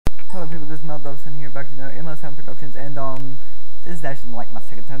Hello people, this is Mel Dovson here, back to ML7 Productions, and this is actually like my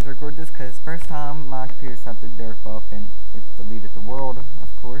second time to record this, because first time my computer decided to derp up and it deleted the world,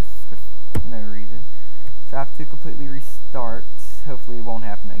 of course, for no reason. So I have to completely restart. Hopefully it won't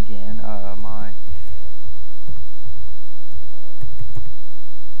happen again. My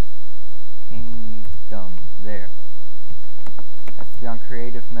kingdom, there. Has to be on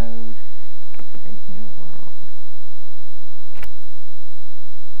creative mode, create new world.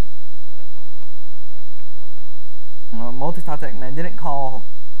 Multi-Tech Man didn't call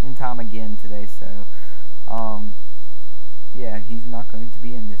in time again today, so yeah, he's not going to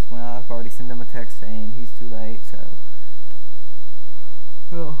be in this one. I've already sent him a text saying he's too late, so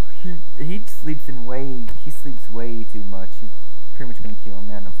he sleeps way too much. He's pretty much gonna kill him,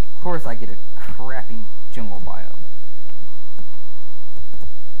 and of course I get a crappy jungle biome.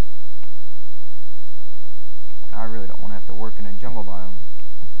 I really don't want to have to work in a jungle biome.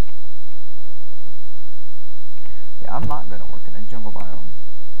 Yeah, I'm not gonna work in a jungle biome.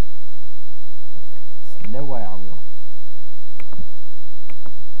 There's no way I will.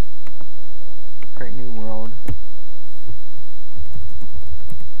 Create new world.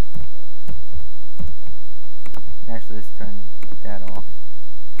 Actually, let's turn that off.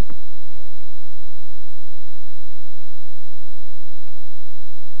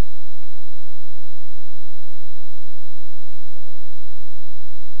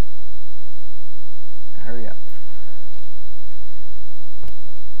 Hurry up.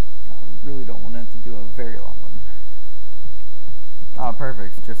 Really don't want to have to do a very long one. Oh,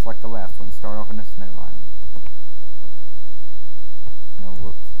 perfect. Just like the last one. Start off in a snow biome. No,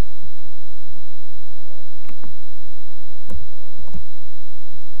 whoops.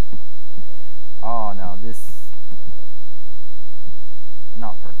 Oh, no, this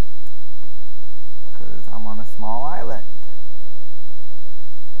not perfect. Because I'm on a small island.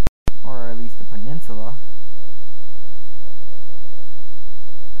 Or at least a peninsula.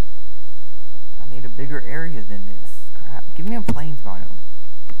 Need a bigger area than this. Crap. Give me a plains biome.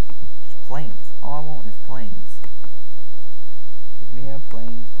 Just plains. All I want is plains. Give me a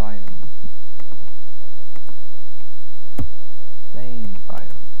plains biome. Plains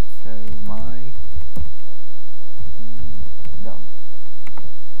biome. So my kingdom.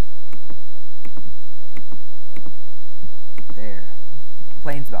 There.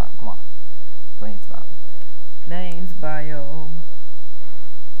 Plains biome. Come on. Plains biome. Plains biome.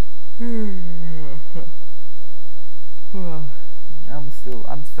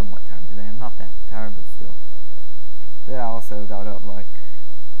 I'm somewhat tired today. I'm not that tired, but still. But I also got up like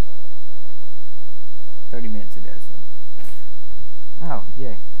 30 minutes ago, so. Oh,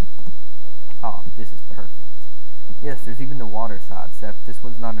 yay. Oh, this is perfect. Yes, there's even the water side, except this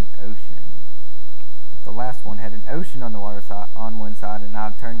one's not an ocean. The last one had an ocean on the water side, on one side, and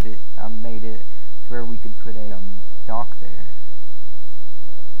I made it to where we could put a dock there.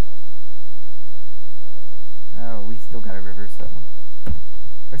 Oh, we still got a river, so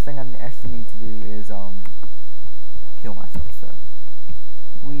first thing I actually need to do is kill myself. So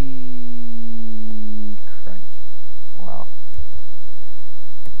we crunch. Wow.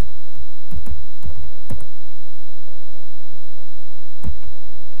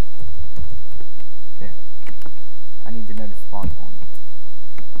 There. I need to know the spawn point.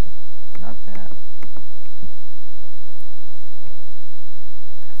 Not that.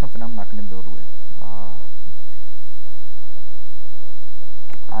 Something I'm not going to build with.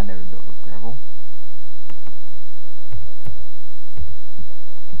 I never built with gravel.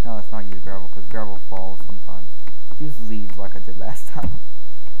 No, let's not use gravel, because gravel falls sometimes. Use leaves like I did last time.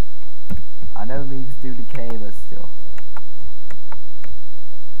 I know leaves do decay, but still.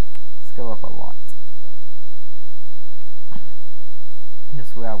 Let's go up a lot.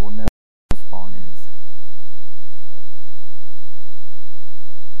 This way I will know where the spawn is.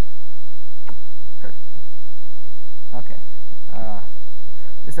 Perfect. Okay.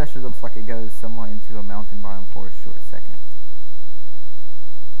 This actually looks like it goes somewhat into a mountain biome for a short second.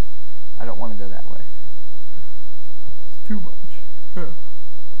 I don't want to go that way. It's too much.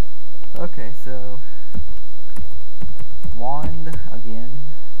 Okay, so wand again.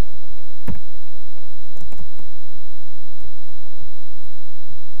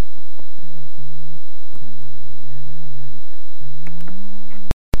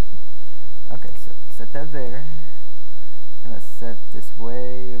 Okay, so set that there. I'm gonna set this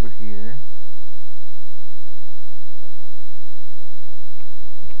way over here.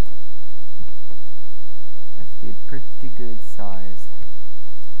 That's be a pretty good size.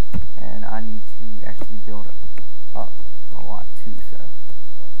 And I need to actually build up a lot too, so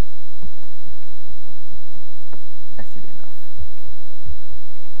that should be enough.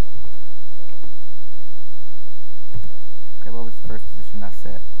 the first position I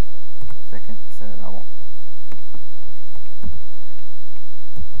set. Second, so I won't.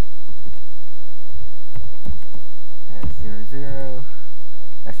 0, 0.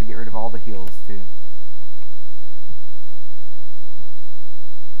 That should get rid of all the heals too.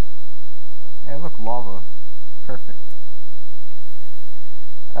 Hey, look, lava. Perfect.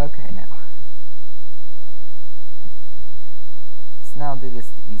 Okay, now. Let's now do this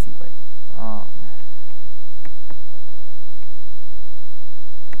the easy way.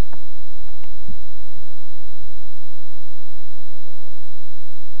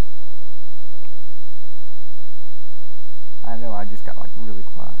 I know I just got like really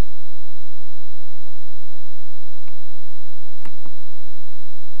quiet.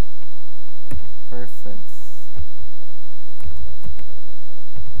 First,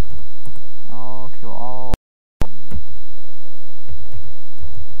 I'll kill all.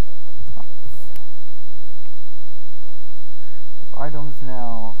 Items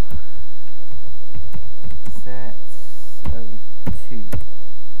now. Set 2.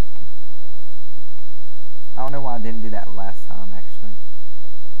 I don't know why I didn't do that last time, actually.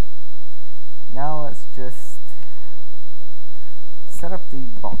 Now let's just set up the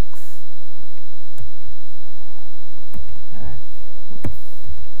box.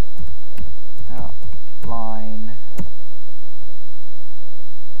 Outline.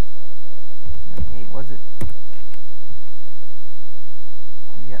 98, was it?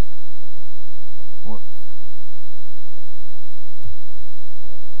 Yep. Whoops.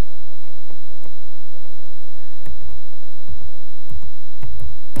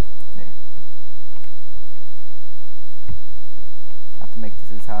 Make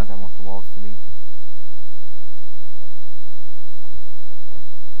this as high as I want the walls to be.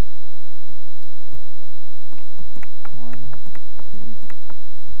 One, two,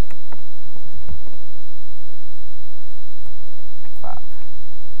 5.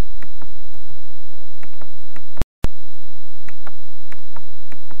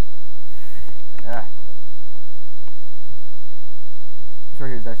 This right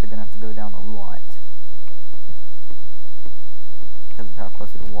here is actually gonna have to go down a lot. Because of how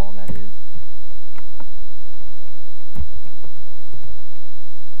close to the wall that is.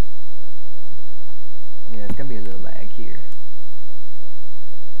 Yeah, it's gonna be a little lag here.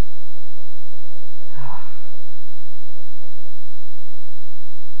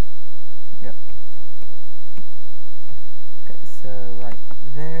 Yep. Okay, so right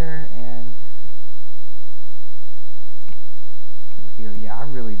there and over here. Yeah, I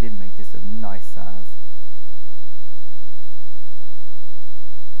really did make this a nice size.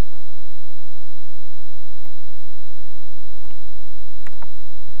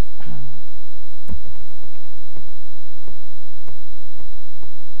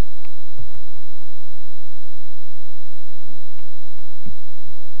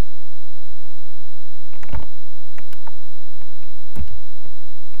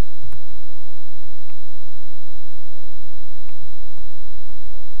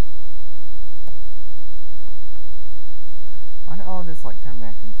 Why did all this like turn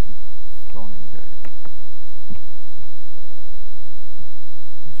back into stone and dirt?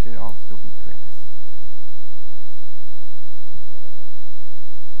 It should all still be grass.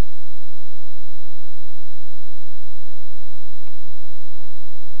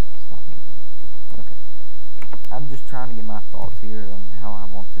 Stop moving. Okay. I'm just trying to get my thoughts here on how I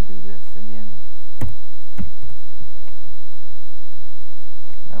want to do this again.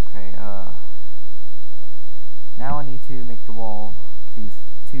 Okay, now I need to make the wall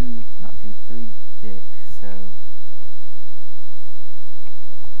 3 thick, so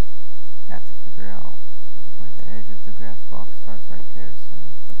I have to figure out where the edge of the grass box starts right there, so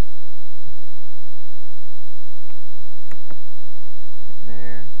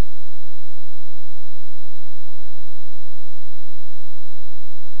there.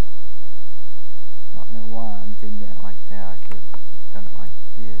 I don't know why I did that like that. I should have just done it like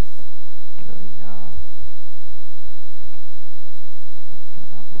this. Really, outline.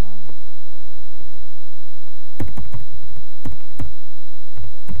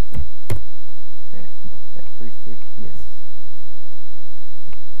 There. That 3 thick, yes.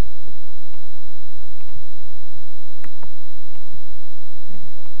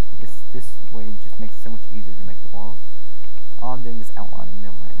 There. This way just makes it so much easier to make the walls. All I'm doing is outlining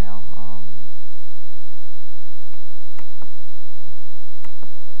them right now.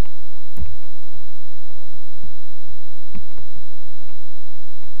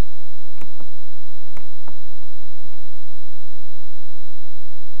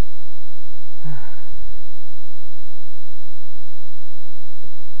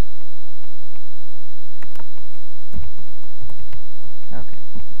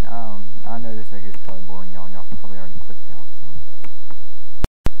 I know this right here is probably boring y'all, and y'all probably already clicked out some.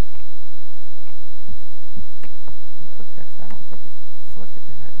 Clicked X, I don't think it selected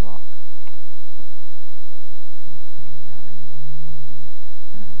the right block.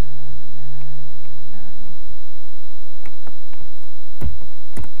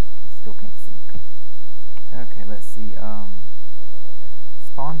 Still can't sync. Okay, let's see,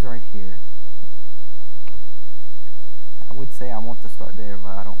 spawn's right here. I would say I want to start there,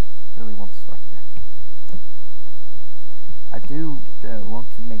 but I don't really want to start there. I do, though,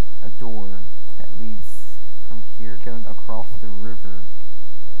 want to make a door that leads from here going across the river.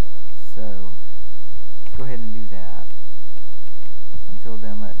 So, let's go ahead and do that. Until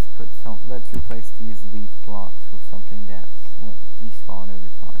then, let's replace these leaf blocks with something that won't despawn over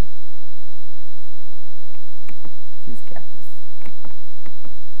time. Choose cactus.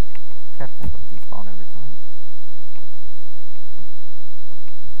 Cactus won't despawn over time.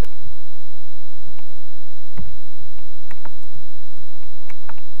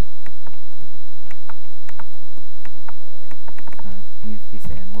 Needs to be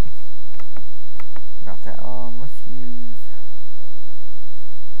sand. Whoops. Forgot that. Let's use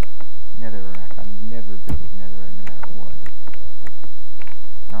netherrack. I never build with netherrack no matter what.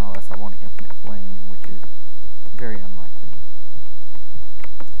 Unless I want an infinite flame, which is very unlikely.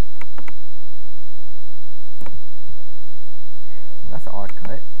 Well, that's an odd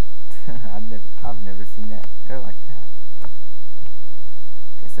cut. I've never seen that go like that.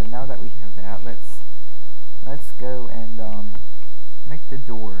 Okay, so now that we have that, let's go and make the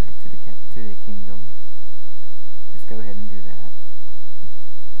door to the kingdom. Just go ahead and do that.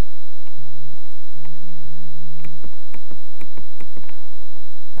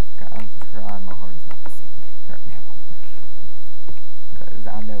 I'm trying my hardest not to sink right now, because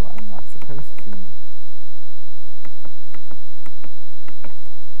I know I'm not supposed to.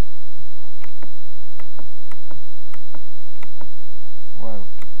 Whoa.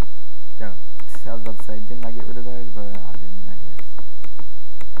 No. I was about to say, didn't I get rid of those? But I didn't, I guess.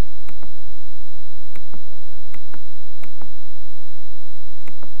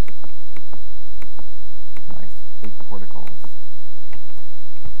 Nice, big portcullis.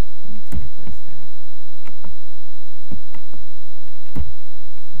 Need to replace that.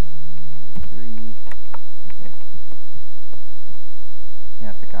 3. Yeah. Yeah,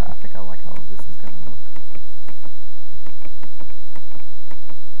 I think I like how this is gonna look.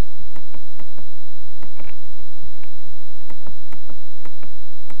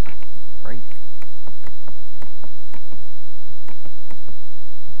 Right.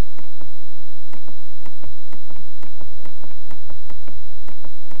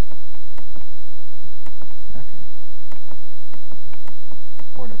 Okay.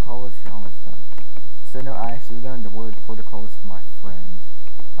 Portcullis, you're almost done. So no, I actually learned the word portcullis from my friend,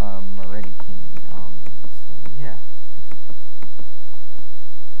 Moretti King. So yeah.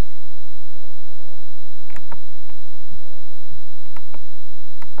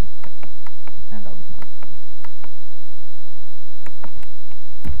 And that'll be fun.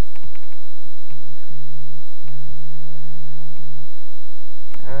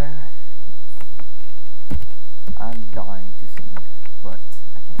 I'm dying to sing, but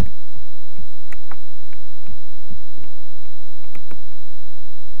I can't.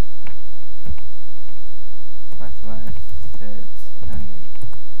 Slash set 98.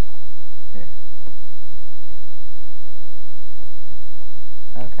 There.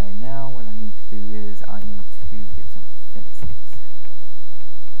 Okay, now what I need to do is I need to get some fences.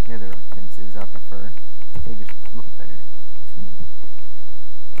 Netherrack fences I prefer. They just look better to me.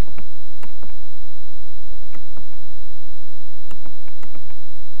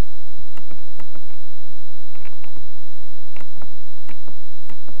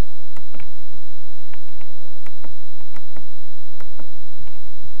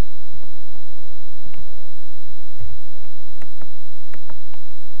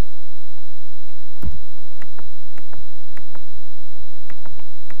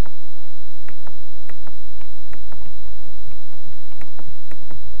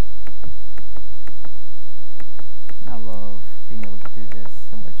 I love being able to do this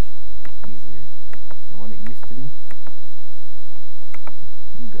so much easier than what it used to be.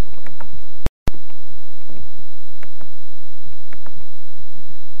 You go away.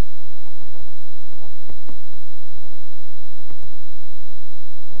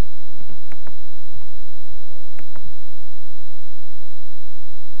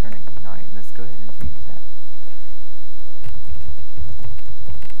 Turning night. Let's go ahead and change that.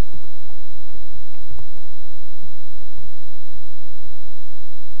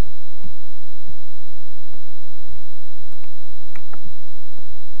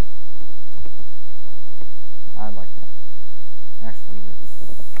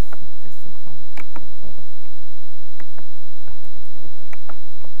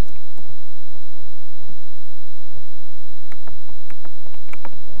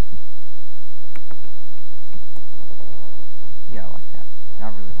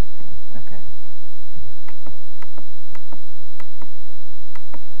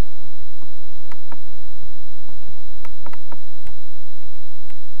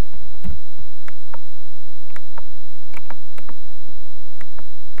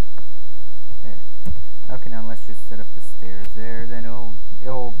 just set up the stairs there, then I'll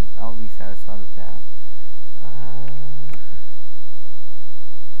be satisfied with that.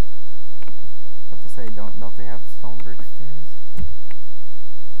 What to say? Don't they have stone brick stairs?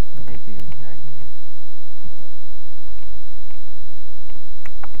 And they do right here.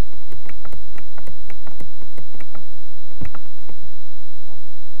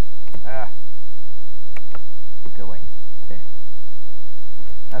 Go away. There.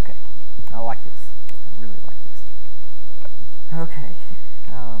 Okay. I like this. I really like this. Okay.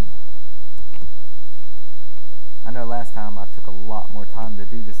 I know last time I took a lot more time to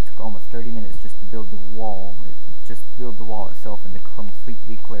do this. It took almost 30 minutes just to build the wall. Just to build the wall itself and to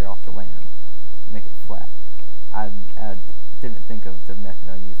completely clear off the land. Make it flat. I didn't think of the method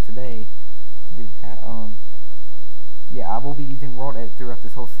I used today to do that. Yeah, I will be using World Edit throughout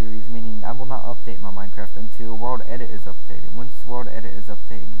this whole series, meaning I will not update my Minecraft until World Edit is updated. Once World Edit is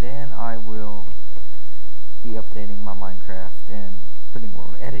updated, then I will be updating my Minecraft and putting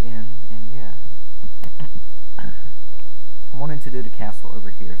World Edit in, and yeah. I wanted to do the castle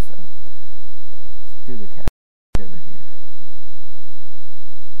over here, so let's do the castle over here.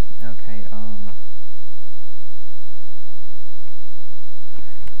 Okay,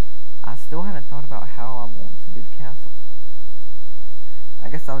 I still haven't thought about how I want to do the castle. I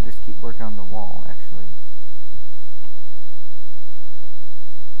guess I'll just keep working on the wall, actually.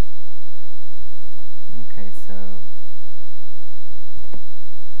 Okay, so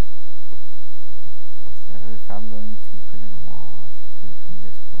if I'm going to put in a wall, I should do it from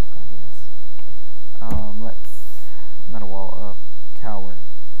this block, I guess. Not a wall, tower.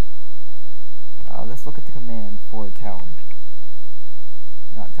 Let's look at the command for a tower.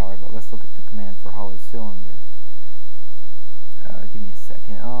 Not tower, but let's look at the command for hollow cylinder. Give me a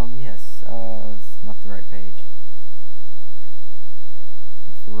second. Yes, it's not the right page.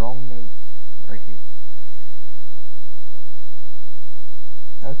 It's the wrong note right here.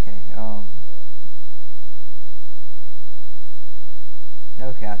 Okay,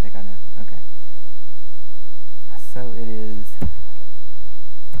 okay, I think I know. Okay. So it is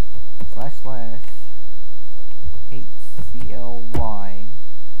 //HCLY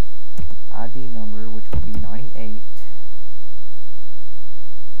ID number, which will be 98.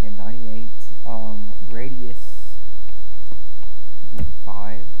 And 98, radius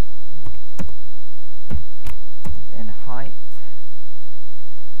 5, and height,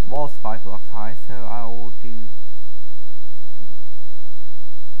 the wall is 5 blocks high, so I will do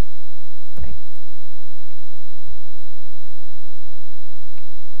 8.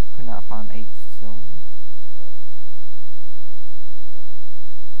 Could not find H cylinder.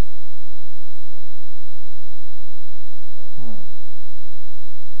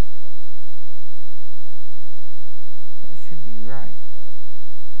 Should be right.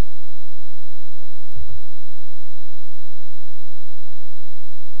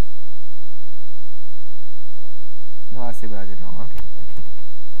 No, I see what I did wrong.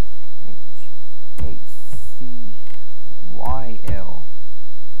 Okay. HCYL.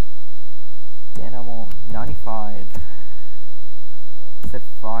 Then I want 95. Set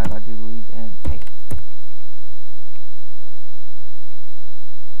 5, I do believe, and 8.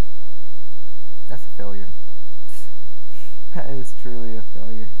 That's a failure. That is truly a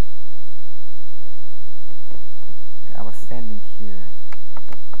failure. Okay, I was standing here.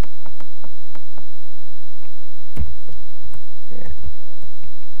 There.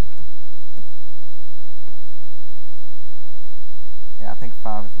 Yeah, I think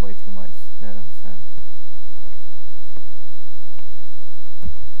 5 is way too much though, so.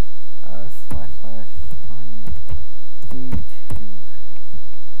 //do2.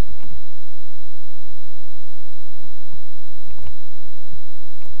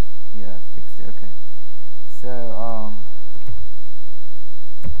 Yeah, fixed it, okay. So,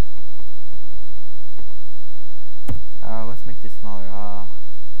 let's make this smaller,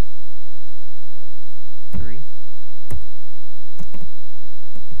 3.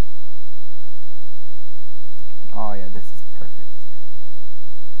 Oh yeah, this is perfect.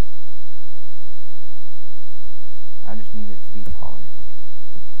 I just need it to be taller.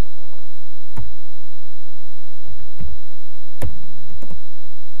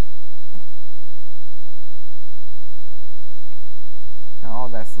 Now all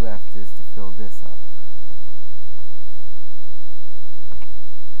that's left is to fill this up.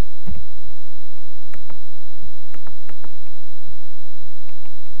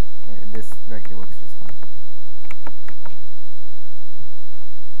 This right here works just fine.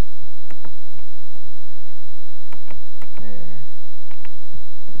 There.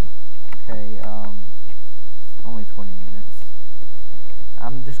 Okay, only 20 minutes.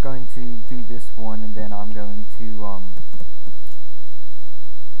 I'm just just going to do this one, and then I'm going to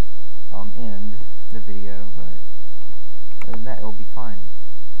end the video, but other than that, it will be fine.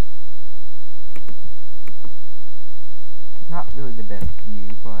 Not really the best view,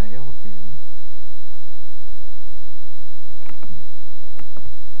 but it will do.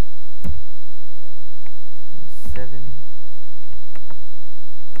 7.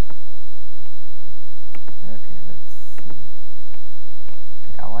 Okay, let's see.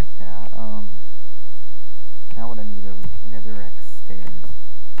 Okay, I like that. Now what I need are netherrack stairs.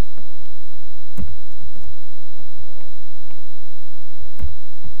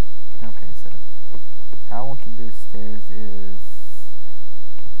 Okay, so how I want to do stairs is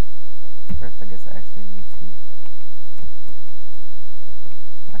first I guess I actually need to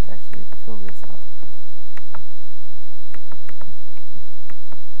actually fill this up.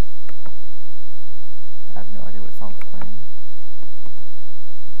 I have no idea what song's playing.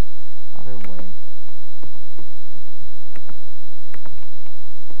 Other way.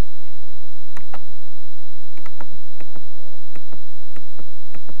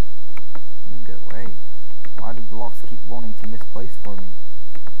 You go away. Why do blocks keep wanting to misplace for me?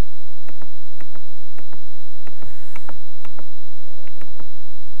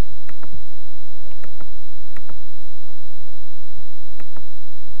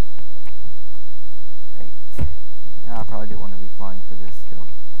 I probably didn't want to be flying for this still.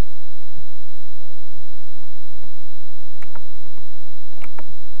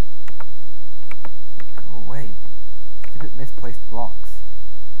 Go away. Stupid misplaced blocks.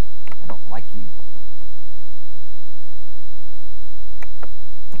 I don't like you.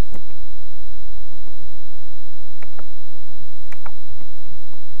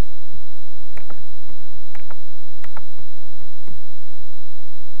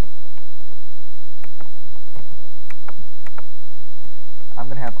 I'm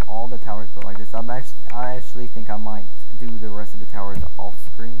gonna have all the towers built like this. I actually think I might do the rest of the towers off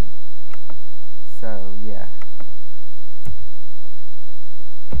screen. So yeah.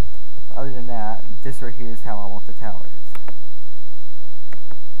 Other than that, this right here is how I want the towers.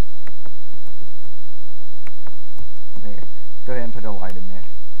 There. Go ahead and put a light in there.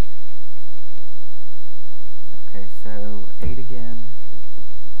 Okay, so 8 again.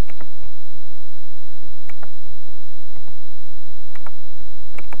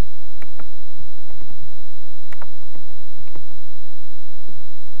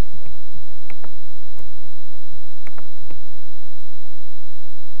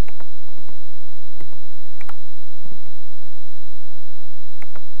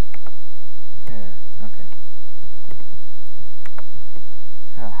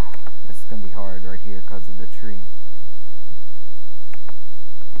 This is going to be hard right here because of the tree.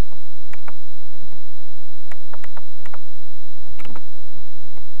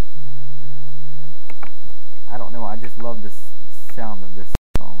 I don't know, I just love the sound of this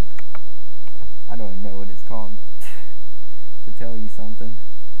song. I don't even know what it's called, to tell you something.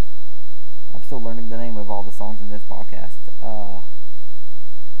 I'm still learning the name of all the songs in this podcast.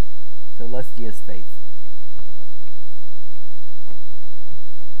 Celestia's Faith.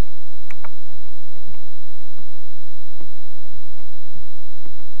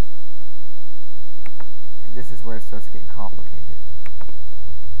 This is where it starts to get complicated.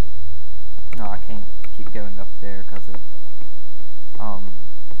 No, I can't keep going up there because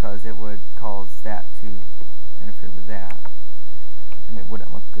it would cause that to interfere with that, and it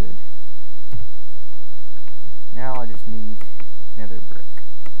wouldn't look good. Now I just need nether brick.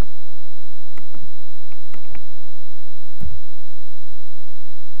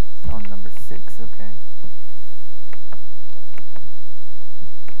 It's on number 6, okay.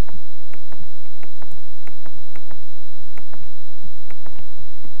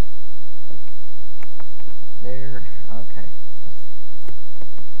 There, okay.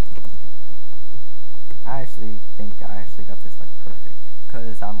 I actually think I actually got this like perfect,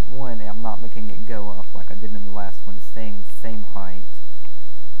 because I'm not making it go up like I did in the last one. It's staying the same height.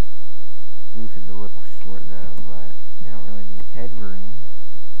 Roof is a little short though, but they don't really need headroom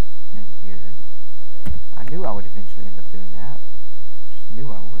in here. I knew I would eventually end up doing that. Just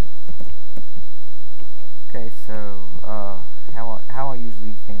knew I would. Okay, so how I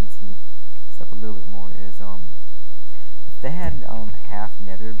usually fancy up a little bit more is if they had half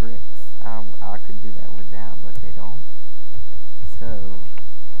nether bricks, I could do that with that, but they don't. So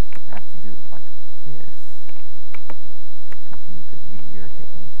I have to do it like this. Because you irritate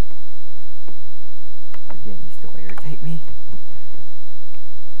me. Again, you still irritate me.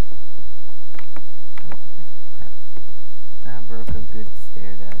 Oh man, crap! I broke a good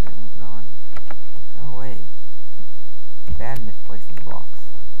stair that I didn't want gone. Go away. Bad misplacing blocks.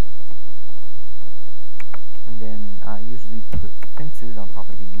 I usually put fences on top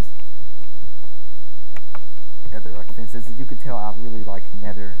of these. Yeah, they're like fences. As you could tell, I really like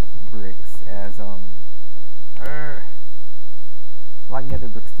nether bricks as I like nether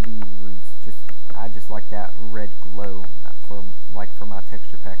bricks to be roofs. I just like that red glow for my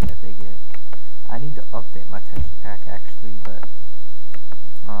texture pack that they get. I need to update my texture pack actually, but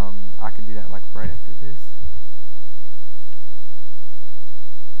I could do that like right after this.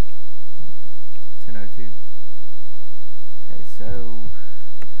 10:02. Okay, so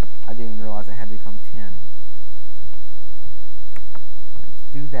I didn't even realize I had to become 10.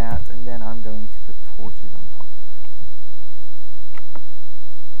 Let's do that, and then I'm going to put torches on top.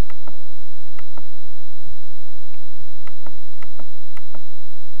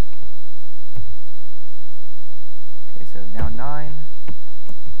 Okay, so now 9,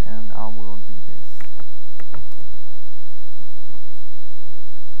 and I will do this.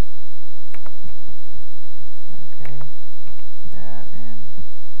 Okay, that and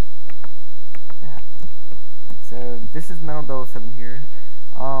that. So this is Metal 007 here.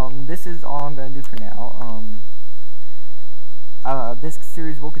 This is all I'm going to do for now. This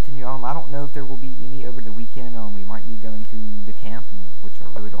series will continue. I don't know if there will be any over the weekend. We might be going to the camp, which I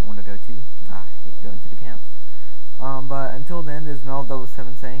really don't want to go to. I hate going to the camp. But until then, this is Metal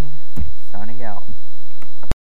 007 saying,